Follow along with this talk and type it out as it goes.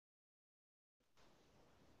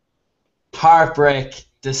heartbreak,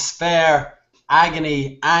 despair,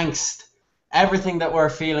 agony, angst, everything that we're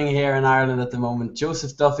feeling here in Ireland at the moment.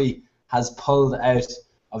 Joseph Duffy has pulled out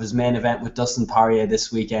of his main event with Dustin Poirier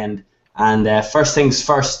this weekend. And first things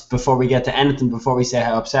first, before we get to anything, before we say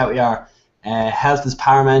how upset we are, health is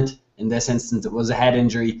paramount in this instance. It was a head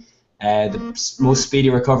injury. The most speedy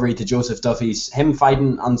recovery to Joseph Duffy's. Him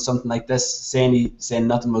fighting on something like this, saying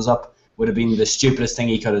nothing was up, would have been the stupidest thing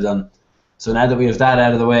he could have done. So now that we have that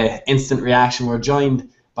out of the way, instant reaction. We're joined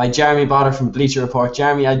by Jeremy Botter from Bleacher Report.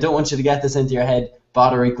 Jeremy, I don't want you to get this into your head.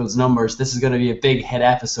 Botter equals numbers. This is going to be a big hit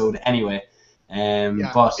episode anyway.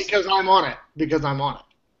 But because I'm on it.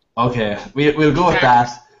 Okay, we'll go with that.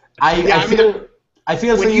 I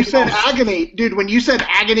feel when you said agony, dude. When you said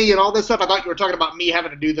agony and all this stuff, I thought you were talking about me having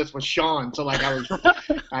to do this with Sean. So like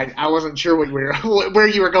I wasn't sure where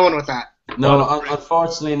you were going with that. No,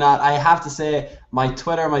 unfortunately not. I have to say, my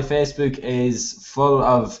Twitter, my Facebook is full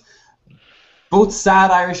of both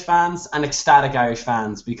sad Irish fans and ecstatic Irish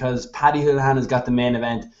fans because Paddy Houlihan has got the main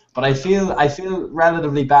event. But I feel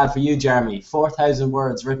relatively bad for you, Jeremy. 4,000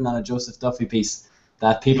 words written on a Joseph Duffy piece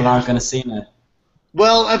that people aren't going to see now.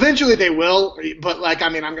 Well, eventually they will, but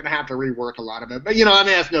I'm going to have to rework a lot of it. But,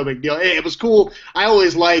 that's no big deal. It was cool. I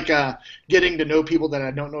always like getting to know people that I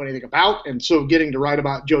don't know anything about, and so getting to write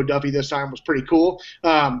about Joe Duffy this time was pretty cool.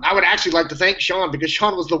 I would actually like to thank Sean, because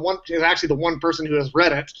Sean is actually the one person who has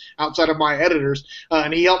read it outside of my editors,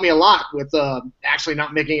 and he helped me a lot with actually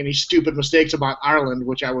not making any stupid mistakes about Ireland,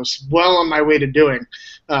 which I was well on my way to doing.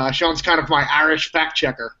 Sean's kind of my Irish fact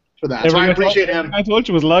checker. For that. So I appreciate him. I told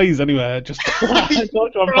you it was lies anyway. I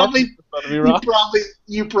told you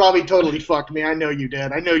you probably totally fucked me. I know you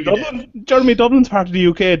did. Did. Jeremy, Dublin's part of the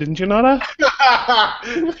UK. Didn't you know that?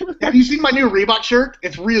 Have you seen my new Reebok shirt?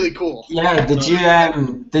 It's really cool. Yeah.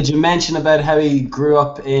 Did you mention about how he grew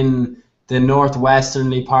up in the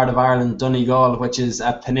northwesterly part of Ireland, Donegal, which is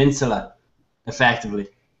a peninsula, effectively?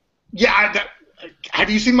 Yeah. Have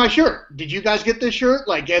you seen my shirt? Did you guys get this shirt?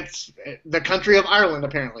 It's the country of Ireland,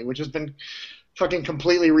 apparently, which has been fucking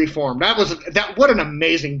completely reformed. What an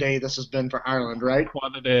amazing day this has been for Ireland, right?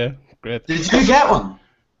 What a day. Great. Did you get one?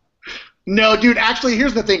 No, dude, actually,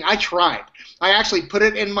 here's the thing. I tried. I actually put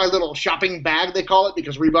it in my little shopping bag, they call it,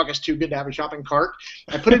 because Reebok is too good to have a shopping cart.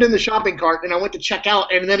 I put it in the shopping cart, and I went to check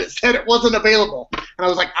out, and then it said it wasn't available. And I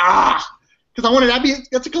was like, because I wanted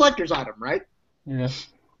that's a collector's item, right? Yeah.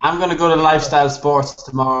 I'm going to go to Lifestyle Sports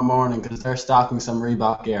tomorrow morning because they're stocking some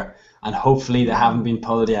Reebok gear, and hopefully they haven't been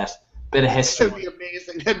pulled yet. Bit of history.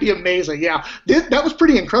 That'd be amazing, yeah. That was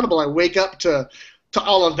pretty incredible. I wake up to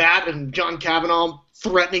all of that and John Kavanaugh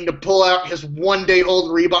threatening to pull out his one-day-old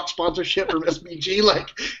Reebok sponsorship from SBG.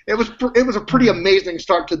 It was a pretty amazing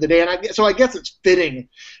start to the day, and so I guess it's fitting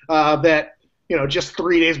that just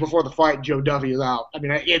 3 days before the fight, Joe Duffy is out.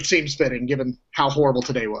 It seems fitting given how horrible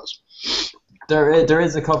today was. There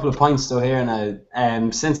is a couple of points though here now.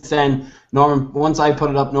 Since then, once I put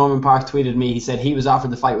it up, Norman Park tweeted me. He said he was offered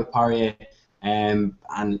the fight with Poirier, and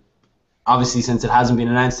obviously since it hasn't been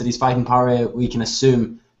announced that he's fighting Poirier, we can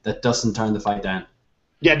assume that Dustin turned the fight down.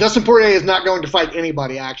 Yeah, Dustin Poirier is not going to fight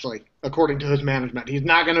anybody, actually, according to his management. He's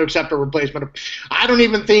not going to accept a replacement. I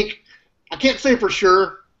can't say for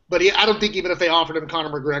sure, but I don't think even if they offered him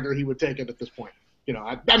Conor McGregor, he would take it at this point.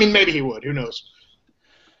 Maybe he would. Who knows?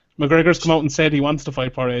 McGregor's come out and said he wants to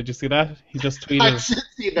fight Poirier. Did you see that? He just tweeted. I did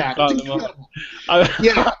see that. It's incredible.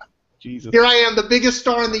 Jesus. Here I am, the biggest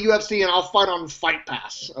star in the UFC, and I'll fight on Fight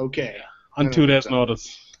Pass. Okay. On 2 days'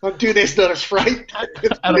 notice. On 2 days' notice, right?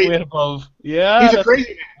 And a weight above. Yeah.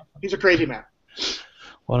 He's a crazy man.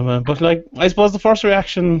 What a man. But I suppose the first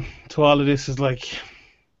reaction to all of this is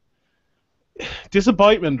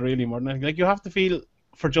disappointment, really, more than you have to feel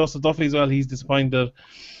for Joseph Duffy as well. He's disappointed.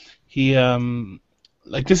 He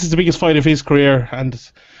this is the biggest fight of his career,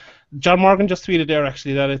 and John Morgan just tweeted there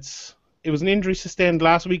actually that it was an injury sustained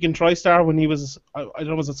last week in TriStar when he was I don't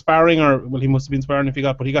know, was it sparring or he must have been sparring if he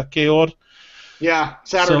got KO'd. Yeah,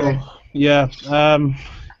 Saturday. So, yeah,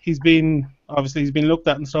 he's been looked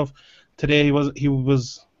at and stuff. Today he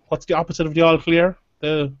was what's the opposite of the all clear? I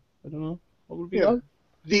don't know what would be called.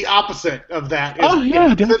 The opposite of that. The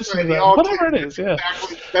opposite of that. Whatever it is, yeah.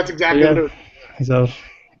 That's exactly what it is. He's out.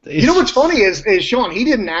 What's funny is Sean, he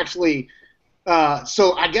didn't actually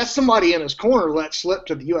so I guess somebody in his corner let slip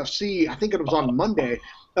to the UFC, I think it was on Monday,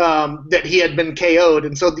 that he had been KO'd,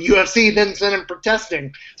 and so the UFC then sent him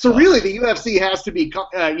protesting. So really the UFC has to be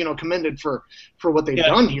commended for what they've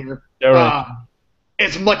done here. Right.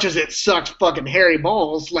 as much as it sucks fucking hairy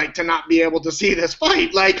balls, like, to not be able to see this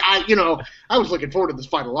fight. Like, I was looking forward to this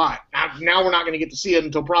fight a lot. Now we're not going to get to see it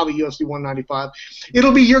until probably UFC 195.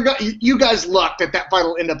 It'll be you guys' luck that fight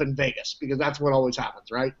will end up in Vegas, because that's what always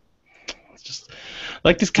happens, right? It's just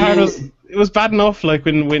like this card was bad enough. Like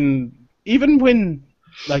when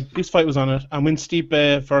like this fight was on it, and when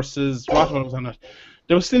Stipe versus Rothwell was on it,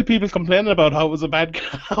 there was still people complaining about how it was a bad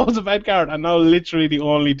card, and now literally the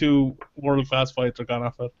only two world-class fights are gone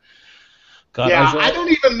off it. God, yeah, I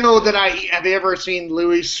don't even know that I have ever seen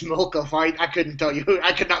Louis smoke a fight. I couldn't tell you.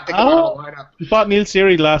 I could not think about a lineup. He fought Neil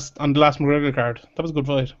Seery on the last McGregor card. That was a good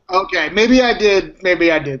fight. Okay, maybe I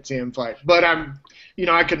did see him fight, but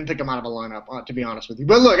I couldn't pick him out of a lineup, to be honest with you.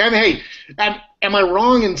 But look, I mean, hey, am I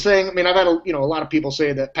wrong in saying? I mean, I've had a lot of people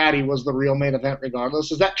say that Paddy was the real main event,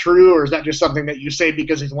 regardless. Is that true, or is that just something that you say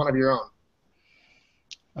because he's one of your own?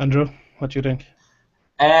 Andrew, what do you think?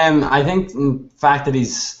 I think the fact that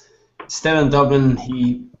he's still in Dublin,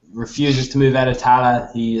 he refuses to move out of Tala.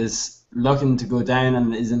 He is looking to go down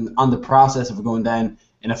and is on the process of going down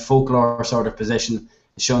in a folklore sort of position,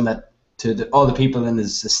 showing that to all the people in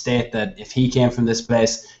his estate that if he came from this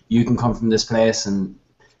place, you can come from this place. And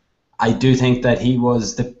I do think that he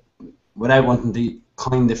was without wanting to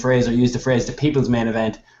coin the phrase or use the phrase, the people's main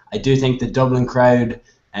event. I do think the Dublin crowd,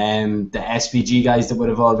 the SBG guys that would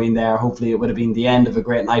have all been there, hopefully it would have been the end of a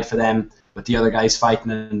great night for them, with the other guys fighting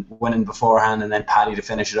and winning beforehand, and then Paddy to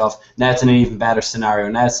finish it off. Now it's an even better scenario.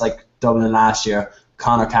 Now it's like Dublin last year,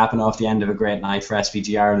 Conor capping off the end of a great night for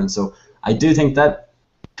SBG Ireland. So I do think that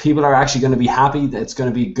people are actually going to be happy, that it's going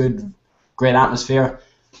to be good, great atmosphere.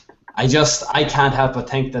 I can't help but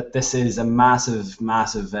think that this is a massive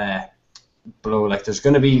blow. Like, there's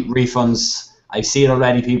going to be refunds. I see it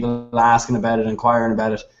already, people asking about it, inquiring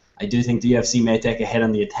about it. I do think the UFC may take a hit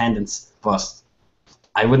on the attendance, but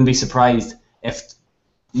I wouldn't be surprised if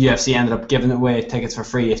UFC ended up giving away tickets for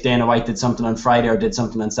free. If Dana White did something on Friday or did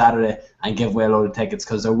something on Saturday and give away a load of tickets,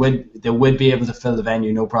 because they would be able to fill the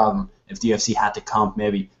venue, no problem, if the UFC had to comp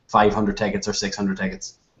maybe 500 tickets or 600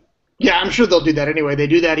 tickets. Yeah, I'm sure they'll do that anyway. They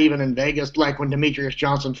do that even in Vegas, like when Demetrius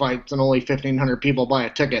Johnson fights and only 1,500 people buy a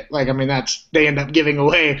ticket. Like, I mean, they end up giving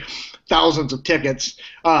away thousands of tickets.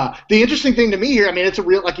 The interesting thing to me here, I mean, it's a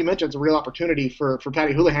real, like you mentioned, it's a real opportunity for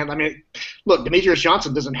Paddy Holohan. I mean, look, Demetrius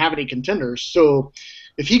Johnson doesn't have any contenders, so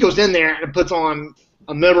if he goes in there and puts on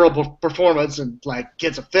a memorable performance and like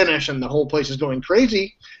gets a finish and the whole place is going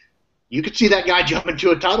crazy, you could see that guy jump into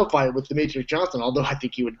a title fight with Demetrius Johnson, although I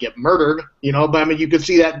think he would get murdered, but I mean, you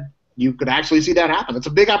could actually see that happen. It's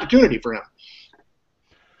a big opportunity for him.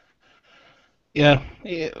 Yeah.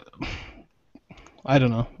 I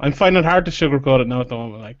don't know. I'm finding it hard to sugarcoat it now at the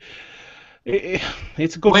moment. Like,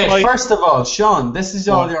 it's a good fight. Wait, first of all, Sean, this is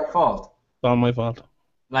all your fault. It's all my fault.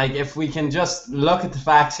 Like, if we can just look at the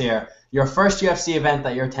facts here, your first UFC event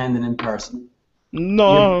that you're attending in person.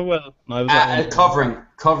 No, I was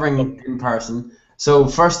covering in person. So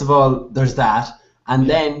first of all, there's that, and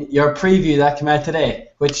then your preview that came out today,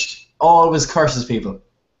 which always curses people.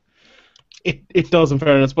 It does, in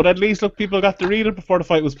fairness, but at least look, people got to read it before the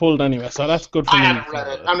fight was pulled anyway, so that's good for me. I haven't read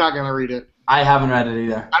it. I'm not going to read it. I haven't read it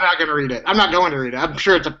either. I'm not going to read it. I'm not going to read it. I'm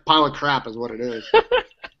sure it's a pile of crap, is what it is.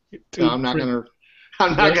 No, I'm not going to.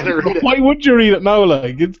 I'm not going to read it. Why would you read it now?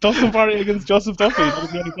 Like, it's Dustin Poirier against Joseph Duffy. That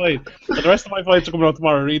was the only fight. But the rest of my fights are coming out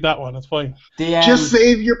tomorrow. Read that one. It's fine. Just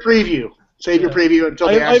save your preview. Save your preview until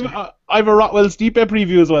the action. I have a Rottwell Stipe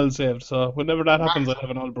preview as well saved. So whenever that happens, I have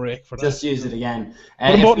an all break for that. Just use it again.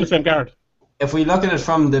 Put them both in the same card. If we look at it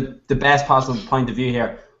from the best possible point of view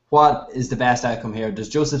here, what is the best outcome here? Does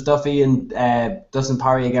Joseph Duffy and Dustin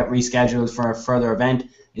Poirier get rescheduled for a further event?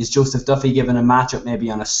 Is Joseph Duffy given a matchup maybe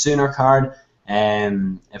on a sooner card?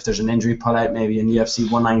 If there's an injury pull-out maybe in UFC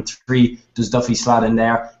 193, does Duffy slot in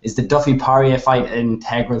there? Is the Duffy-Poirier fight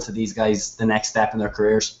integral to these guys, the next step in their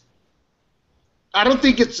careers? I don't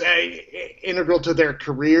think it's integral to their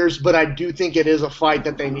careers, but I do think it is a fight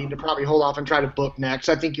that they need to probably hold off and try to book next.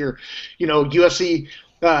 I think UFC,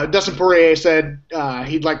 Dustin Poirier said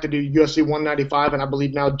he'd like to do UFC 195, and I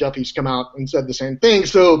believe now Duffy's come out and said the same thing.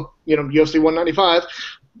 So, UFC 195,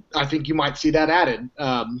 I think you might see that added,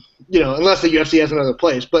 unless the UFC has another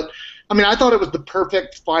place. But, I mean, I thought it was the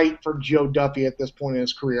perfect fight for Joe Duffy at this point in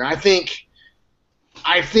his career. I think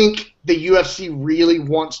the UFC really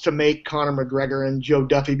wants to make Conor McGregor and Joe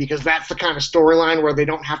Duffy, because that's the kind of storyline where they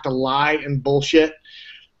don't have to lie and bullshit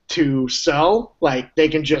to sell. Like, they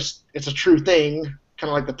can just, it's a true thing, kind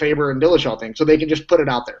of like the Faber and Dillashaw thing, so they can just put it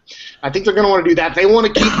out there. I think they're going to want to do that. They want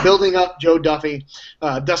to keep building up Joe Duffy.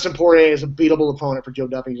 Dustin Poirier is a beatable opponent for Joe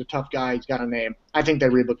Duffy. He's a tough guy. He's got a name. I think they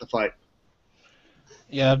rebook the fight.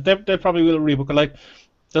 Yeah, they probably will rebook it. Like,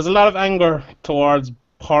 there's a lot of anger towards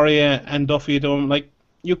Poirier and Duffy. Like,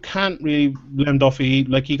 you can't really blame Duffy.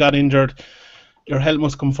 Like, he got injured. Your health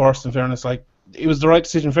must come first, in fairness. Like, it was the right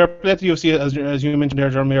decision. Fair play to UFC, as you mentioned there,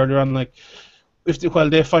 Jeremy, earlier on. Like, if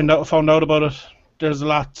they found out about it, there's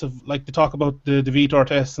lots of, like, they talk about the Vitor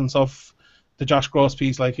test and stuff, the Josh Gross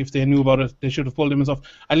piece. Like, if they knew about it, they should have pulled him and stuff.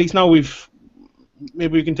 At least now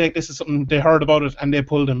maybe we can take this as something they heard about it and they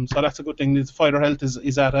pulled him. So that's a good thing. The fighter health is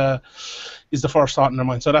the first thought in their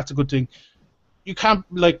mind. So that's a good thing. You can't,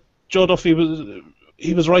 like, Joe Duffy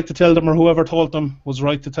was right to tell them, or whoever told them was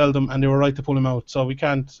right to tell them, and they were right to pull him out. So we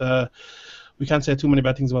can't say too many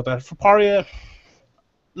bad things about that. For Poirier,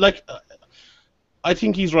 like, I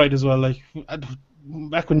think he's right as well. Like,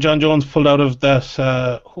 back when John Jones pulled out of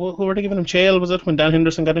that, who were they giving him? Chael, was it, when Dan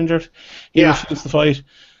Henderson got injured? He refused to fight.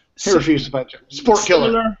 He refused to fight. Sport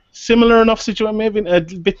killer. Similar enough situation, maybe a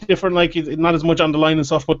bit different. Like, not as much on the line and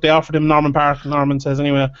stuff, but they offered him Norman Park. Norman says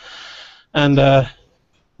anyway, and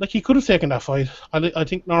like, he could have taken that fight. I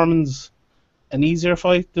think Norman's an easier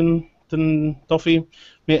fight than Duffy.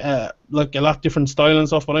 Like, a lot different style and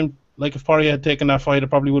stuff. But I'm like, if Poirier had taken that fight, I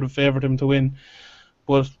probably would have favoured him to win.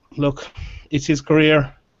 But look, it's his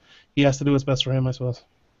career. He has to do what's best for him, I suppose.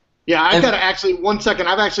 Yeah, I've got to actually, 1 second,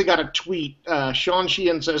 I've actually got a tweet. Sean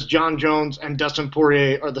Sheehan says John Jones and Dustin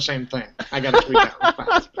Poirier are the same thing. I got to tweet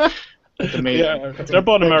that. That's amazing. Yeah, they're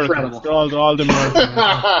both Americans. They're all the The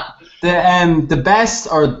Americans. the best,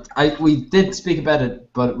 we did speak about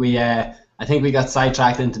it, but I think we got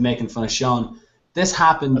sidetracked into making fun of Sean. This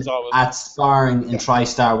happened at sparring in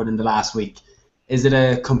TriStar within the last week. Is it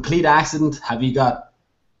a complete accident?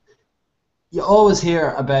 You always hear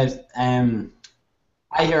about,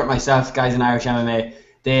 I hear it myself, guys in Irish MMA,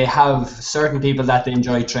 they have certain people that they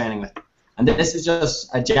enjoy training with. And this is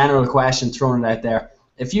just a general question thrown out there.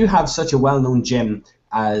 If you have such a well-known gym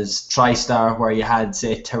as TriStar, where you had,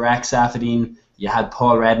 say, Tarek Safadine, you had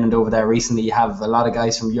Paul Redmond over there recently, you have a lot of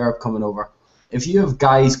guys from Europe coming over. If you have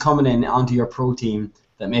guys coming in onto your pro team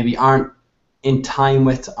that maybe aren't in time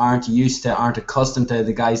with, aren't used to, aren't accustomed to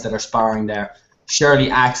the guys that are sparring there,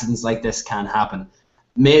 surely accidents like this can happen.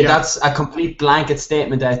 That's a complete blanket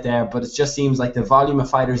statement out there, but it just seems like the volume of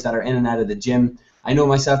fighters that are in and out of the gym. I know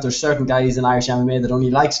myself, there's certain guys in Irish MMA that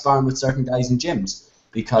only like sparring with certain guys in gyms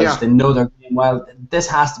because they know they're doing well. This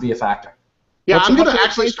has to be a factor. Yeah, I'm going to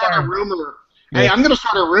actually start a rumor. Hey, I'm going to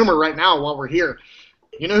start a rumor right now while we're here.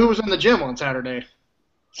 You know who was in the gym on Saturday?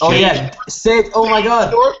 Oh, yeah. Sage. Oh, my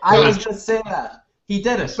God. I was going to say that. He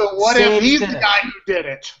did it. So what if he's the guy who did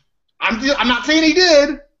it? I'm not saying he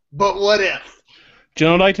did, but what if? Do you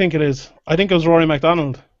know what I think it is? I think it was Rory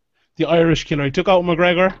MacDonald, the Irish killer. He took out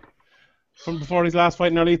McGregor from before his last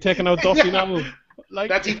fight, nearly taking out Duffy now. Like,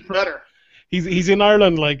 that's even better. He's in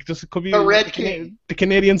Ireland, like, just could be the Red King. The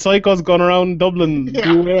Canadian psychos going around Dublin.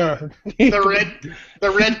 Beware.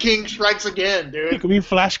 The Red King strikes again, dude. He could be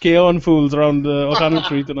Flash KO and fools around O'Connell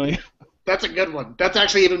Street tonight. That's a good one. That's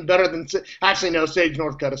actually even better than... Actually, no, Sage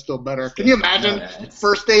Northcutt is still better. Can you imagine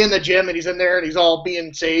first day in the gym and he's in there and he's all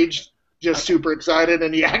being Sage, just super excited,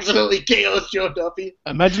 and he accidentally KOs Joe Duffy?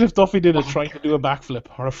 Imagine if Duffy did trying to do a backflip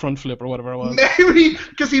or a front flip or whatever it was. Maybe,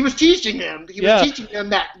 because he was teaching him. He was teaching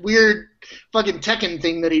him that weird fucking Tekken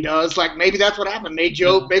thing that he does. Like, maybe that's what happened. Maybe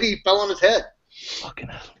he fell on his head. Fucking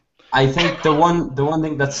hell. I think the one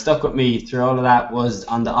thing that stuck with me through all of that was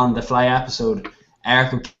on the Fly episode,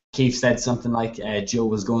 Eric O'Keefe said something like Joe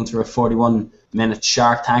was going through a 41-minute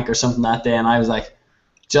Shark Tank or something that day, and I was like,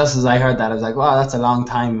 just as I heard that, I was like, wow, that's a long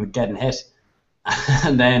time getting hit.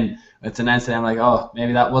 And then it's announced today, I'm like, oh,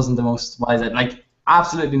 maybe that wasn't the most wise. Like,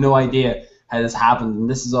 absolutely no idea how this happened, and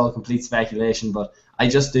this is all complete speculation, but I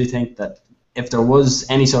just do think that if there was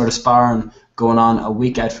any sort of sparring going on a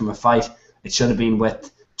week out from a fight, it should have been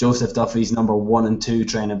with Joseph Duffy's number 1 and 2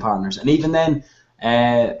 training partners. And even then,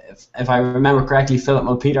 if I remember correctly, Philip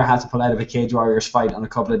Mulpeter had to pull out of a Cage Warriors fight on a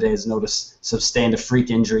couple of days' notice, sustained a freak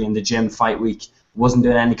injury in the gym fight week, wasn't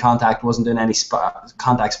doing any contact, wasn't doing any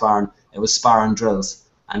contact sparring, it was sparring drills,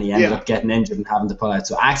 and he ended up getting injured and having to pull out.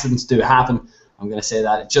 So accidents do happen. I'm going to say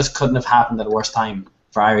that. It just couldn't have happened at a worse time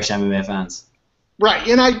for Irish MMA fans. Right,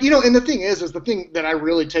 and and the thing is the thing that I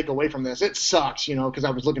really take away from this, it sucks, because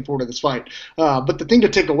I was looking forward to this fight. But the thing to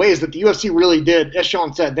take away is that the UFC really did, as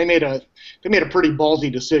Sean said, they made a pretty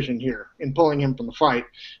ballsy decision here in pulling him from the fight.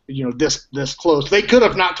 This close. They could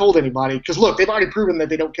have not told anybody, because look, they've already proven that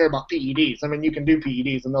they don't care about PEDs. I mean, you can do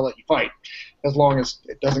PEDs and they'll let you fight as long as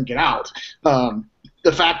it doesn't get out.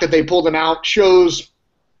 The fact that they pulled him out shows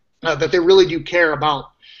that they really do care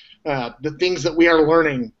about the things that we are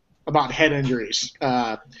learning about head injuries.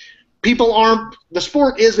 people aren't. The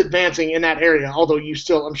sport is advancing in that area. Although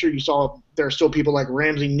I'm sure you saw there are still people like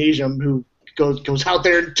Ramsey Nijam who goes out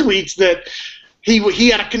there and tweets that he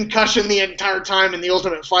had a concussion the entire time in The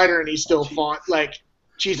Ultimate Fighter and he still fought. Like,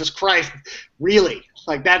 Jesus Christ, really?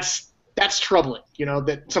 Like that's troubling,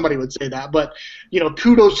 that somebody would say that. But,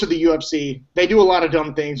 kudos to the UFC. They do a lot of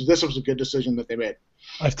dumb things. This was a good decision that they made.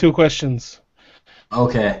 I have 2 questions.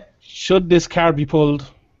 Okay. Should this card be pulled?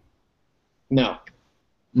 No.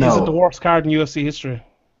 Is it the worst card in UFC history?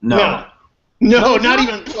 No, not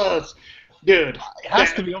even close. Dude. It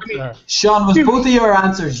has to be up there. Sean, was both of your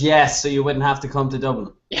answers yes, so you wouldn't have to come to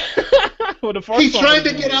Dublin? Well, he's trying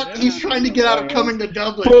to get out. He's trying to get out of coming to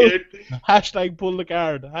Dublin, dude. Hashtag pull the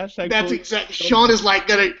card. That's exactly. Sean's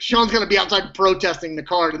gonna be outside protesting the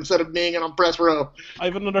card instead of being in on press row. I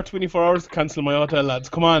have another 24 hours to cancel my hotel, lads.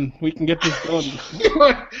 Come on, we can get this done.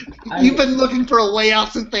 You've been looking for a way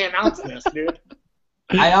out since they announced this, dude.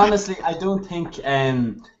 I don't think,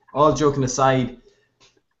 all joking aside,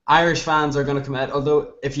 Irish fans are going to come out.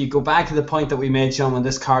 Although, if you go back to the point that we made, Sean, when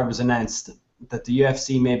this card was announced, that the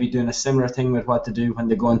UFC may be doing a similar thing with what to do when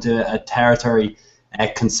they go into a territory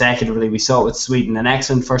consecutively. We saw it with Sweden, an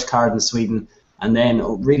excellent first card in Sweden, and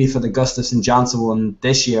then really for the Gustafsson Johnson one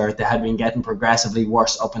this year, they had been getting progressively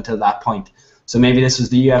worse up until that point. So maybe this was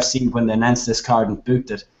the UFC when they announced this card and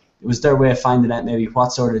booked it. It was their way of finding out maybe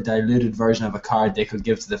what sort of diluted version of a card they could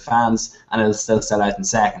give to the fans, and it'll still sell out in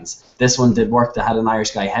seconds. This one did work. They had an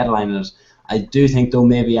Irish guy headlining it. I do think, though,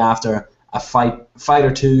 maybe after a fight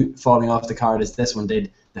or two falling off the card as this one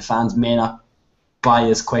did, the fans may not buy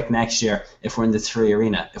as quick next year if we're in the 3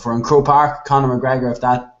 Arena. If we're in Croke Park, Conor McGregor, if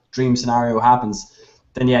that dream scenario happens,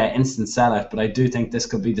 then yeah, instant sellout. But I do think this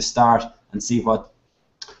could be the start and see what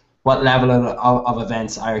level of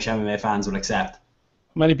events Irish MMA fans will accept.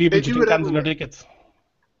 How many people do you think cancel their tickets?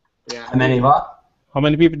 Yeah. How many what? How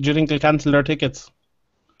many people do you think will cancel their tickets?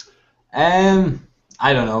 I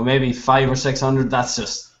don't know, maybe 500 or 600. That's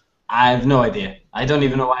just, I have no idea. I don't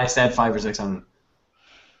even know why I said 500 or 600.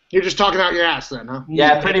 You're just talking out your ass then, huh?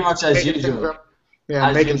 Yeah, pretty much as usual.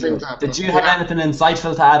 Yeah, making things up. Did you have anything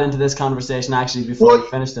insightful to add into this conversation actually before you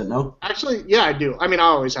finished it? No? Actually, yeah, I do. I mean, I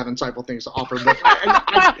always have insightful things to offer, but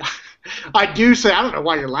I do say, I don't know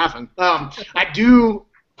why you're laughing. I do.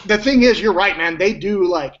 The thing is, you're right, man. They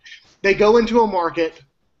do, they go into a market,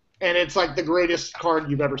 and it's like the greatest card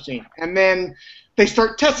you've ever seen. And then they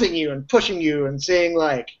start testing you and pushing you and saying,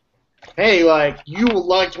 hey, you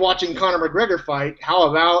liked watching Conor McGregor fight. How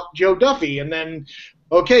about Joe Duffy? And then,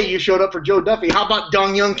 okay, you showed up for Joe Duffy. How about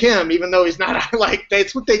Dong Young Kim? Even though he's not,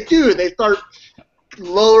 that's what they do. They start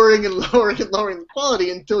lowering and lowering and lowering the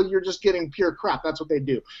quality until you're just getting pure crap. That's what they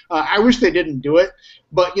do. I wish they didn't do it.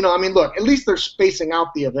 But, look, at least they're spacing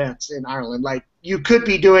out the events in Ireland. You could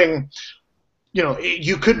be doing,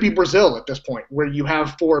 you could be Brazil at this point, where you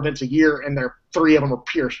have 4 events a year and 3 of them are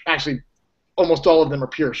pure, actually, almost all of them are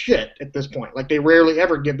pure shit at this point. They rarely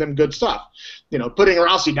ever give them good stuff. Putting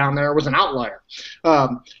Rousey down there was an outlier.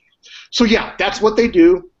 So, yeah, that's what they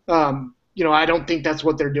do. I don't think that's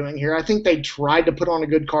what they're doing here. I think they tried to put on a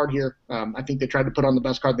good card here. I think they tried to put on the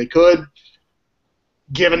best card they could,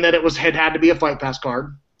 given that it had to be a Fight Pass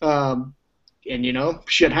card. And,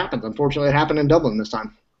 shit happens. Unfortunately, it happened in Dublin this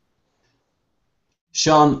time.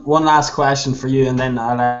 Sean, one last question for you, and then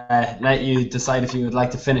I'll let you decide if you would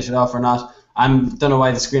like to finish it off or not. I don't know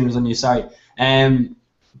why the screen was on you, sorry.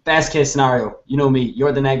 Best case scenario, you know me,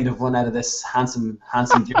 you're the negative one out of this handsome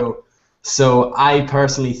duo. So I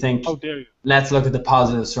personally think, let's look at the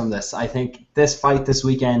positives from this. I think this fight this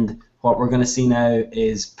weekend, what we're going to see now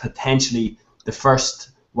is potentially the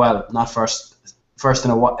first, well, not first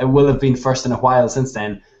in a while, it will have been first in a while since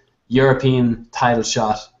then, European title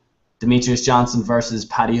shot. Demetrius Johnson versus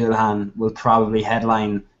Paddy Holohan will probably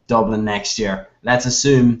headline Dublin next year. Let's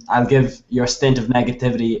assume, I'll give your stint of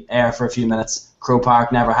negativity air for a few minutes, Croke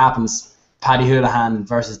Park never happens. Paddy Holohan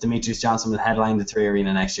versus Demetrius Johnson will headline the 3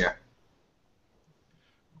 Arena next year.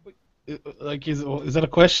 Is that a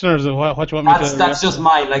question, or is it what do you want me to... That's just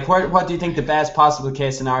mine. What do you think the best possible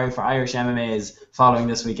case scenario for Irish MMA is following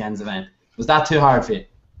this weekend's event? Was that too hard for you?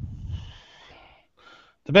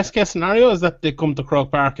 The best case scenario is that they come to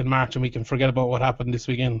Croke Park in March and we can forget about what happened this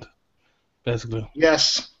weekend, basically.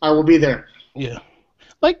 Yes, I will be there. Yeah.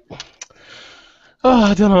 I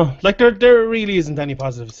don't know. There really isn't any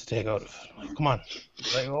positives to take out of it. Come on.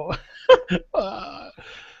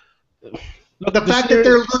 Look, the fact that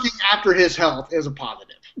they're looking after his health is a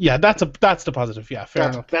positive. Yeah, that's the positive. Yeah, fair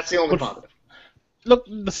enough. That's the only positive. Look,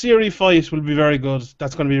 the Siri fight will be very good.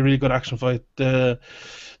 That's going to be a really good action fight. The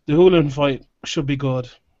Holohan fight should be good.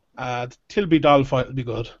 The Tilby Doll fight will be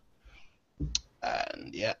good.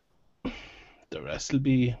 And yeah, rest will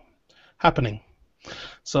be happening.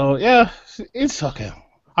 So yeah, it's okay.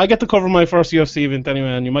 I get to cover my first UFC event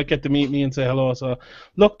anyway, and you might get to meet me and say hello. So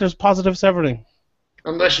look, there's positives to everything.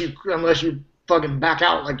 Unless you fucking back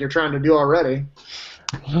out like you're trying to do already.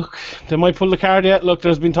 Look, they might pull the card yet. Look,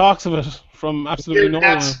 there's been talks of it from absolutely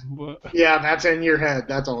nowhere. Yeah, that's in your head.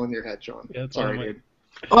 That's all in your head, Sean. Yeah, sorry, dude.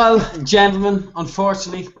 Well, gentlemen,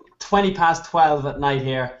 unfortunately, 20 past 12 at night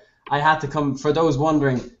here. I had to come, for those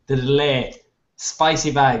wondering, the delay.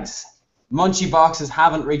 Spicy bags. Munchie boxes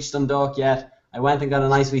haven't reached Dundalk yet. I went and got a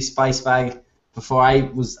nice wee spice bag before I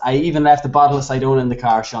even left a bottle of Sidona in the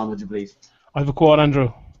car, Sean, would you believe? I have a quote,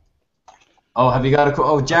 Andrew. Oh, have you got a quote?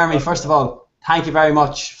 Oh, Jeremy, first of all, thank you very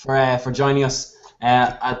much for joining us.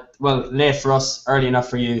 Late for us, early enough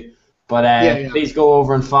for you. But please go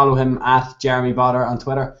over and follow him at Jeremy Botter on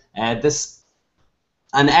Twitter. This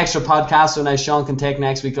an extra podcast, so now Sean can take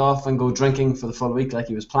next week off and go drinking for the full week like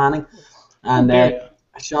he was planning. And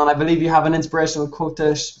Sean, I believe you have an inspirational quote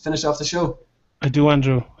to finish off the show. I do,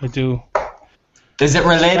 Andrew. I do. Is it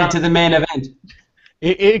related to the main event?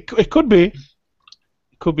 It could be.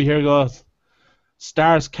 It could be. Here it goes.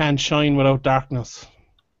 Stars can't shine without darkness.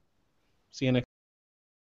 See you next.